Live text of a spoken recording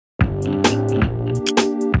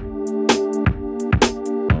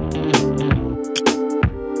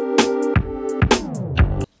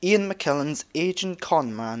Ian McKellen's aging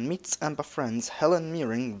conman meets and befriends Helen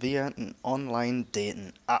Mirren via an online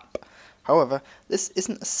dating app. However, this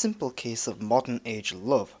isn't a simple case of modern age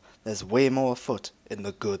love. There's way more afoot in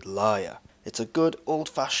The Good Liar. It's a good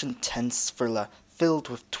old-fashioned tense thriller filled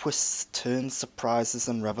with twists, turns, surprises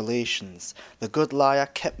and revelations. The Good Liar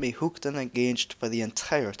kept me hooked and engaged for the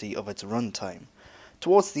entirety of its runtime.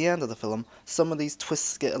 Towards the end of the film, some of these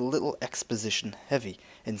twists get a little exposition heavy,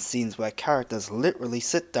 in scenes where characters literally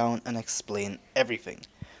sit down and explain everything.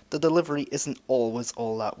 The delivery isn't always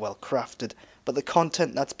all that well crafted, but the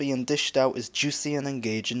content that's being dished out is juicy and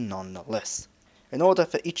engaging nonetheless. In order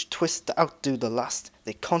for each twist to outdo the last,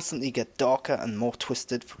 they constantly get darker and more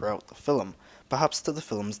twisted throughout the film, perhaps to the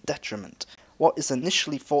film's detriment. What is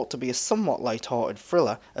initially thought to be a somewhat light-hearted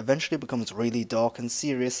thriller eventually becomes really dark and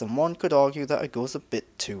serious, and one could argue that it goes a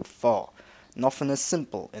bit too far. Nothing is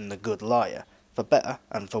simple in The Good Liar, for better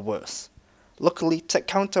and for worse. Luckily, to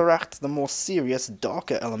counteract the more serious,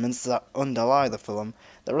 darker elements that underlie the film,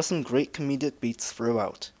 there are some great comedic beats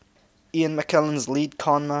throughout. Ian McKellen's lead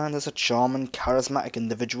conman is a charming, charismatic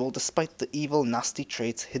individual despite the evil, nasty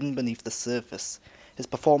traits hidden beneath the surface. His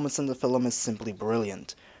performance in the film is simply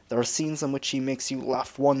brilliant. There are scenes in which he makes you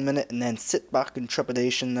laugh one minute and then sit back in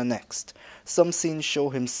trepidation the next. Some scenes show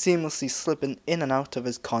him seamlessly slipping in and out of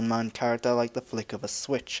his conman character like the flick of a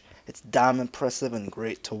switch. It's damn impressive and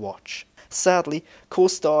great to watch. Sadly,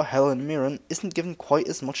 co-star Helen Mirren isn't given quite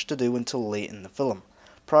as much to do until late in the film.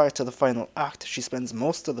 Prior to the final act, she spends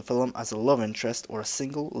most of the film as a love interest or a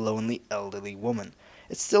single, lonely, elderly woman.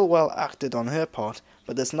 It's still well acted on her part,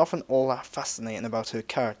 but there's nothing all that fascinating about her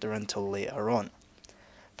character until later on.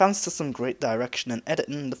 Thanks to some great direction and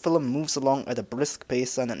editing, the film moves along at a brisk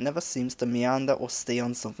pace and it never seems to meander or stay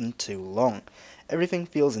on something too long. Everything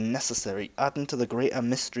feels necessary, adding to the greater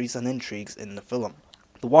mysteries and intrigues in the film.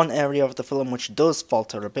 The one area of the film which does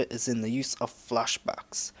falter a bit is in the use of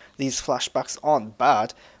flashbacks. These flashbacks aren't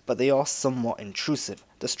bad, but they are somewhat intrusive,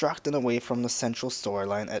 distracting away from the central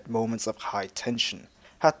storyline at moments of high tension.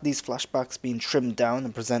 Had these flashbacks been trimmed down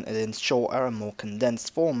and presented in shorter and more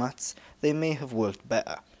condensed formats, they may have worked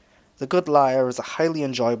better. The Good Liar is a highly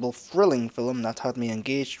enjoyable, thrilling film that had me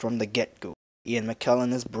engaged from the get-go. Ian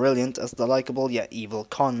McKellen is brilliant as the likeable yet evil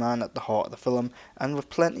conman at the heart of the film, and with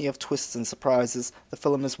plenty of twists and surprises, the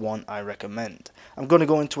film is one I recommend. I'm going to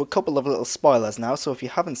go into a couple of little spoilers now, so if you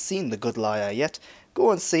haven't seen The Good Liar yet,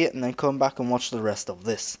 go and see it and then come back and watch the rest of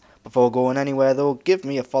this. Before going anywhere though, give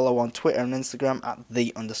me a follow on Twitter and Instagram at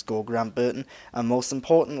 @the_GrantBurton, and most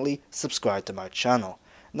importantly, subscribe to my channel.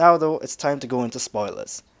 Now though, it's time to go into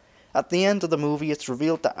spoilers. At the end of the movie, it's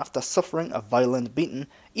revealed that after suffering a violent beating,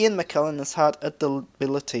 Ian McKellen has had a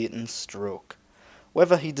debilitating stroke.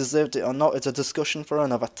 Whether he deserved it or not is a discussion for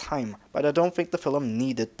another time, but I don't think the film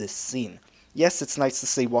needed this scene. Yes, it's nice to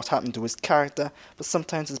see what happened to his character, but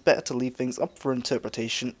sometimes it's better to leave things up for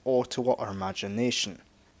interpretation or to our imagination.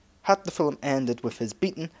 Had the film ended with his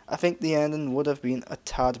beating, I think the ending would have been a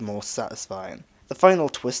tad more satisfying. The final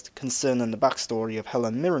twist concerning the backstory of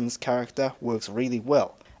Helen Mirren's character works really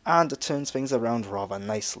well, and it turns things around rather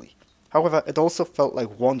nicely. However, it also felt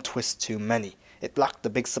like one twist too many. It lacked the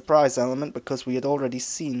big surprise element because we had already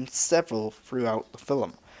seen several throughout the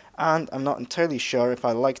film, and I'm not entirely sure if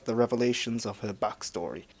I liked the revelations of her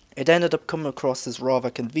backstory. It ended up coming across as rather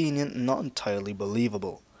convenient and not entirely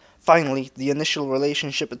believable. Finally, the initial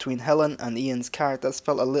relationship between Helen and Ian's characters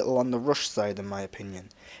felt a little on the rushed side in my opinion.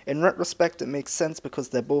 In retrospect it makes sense because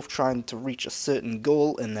they're both trying to reach a certain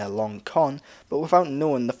goal in their long con, but without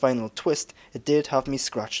knowing the final twist, it did have me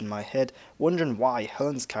scratching my head, wondering why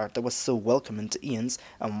Helen's character was so welcoming to Ian's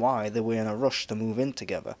and why they were in a rush to move in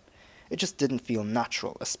together. It just didn't feel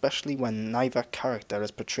natural, especially when neither character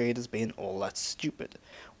is portrayed as being all that stupid.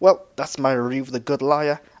 Well, that's my review of The Good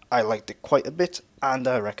Liar. I liked it quite a bit, and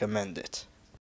I recommend it.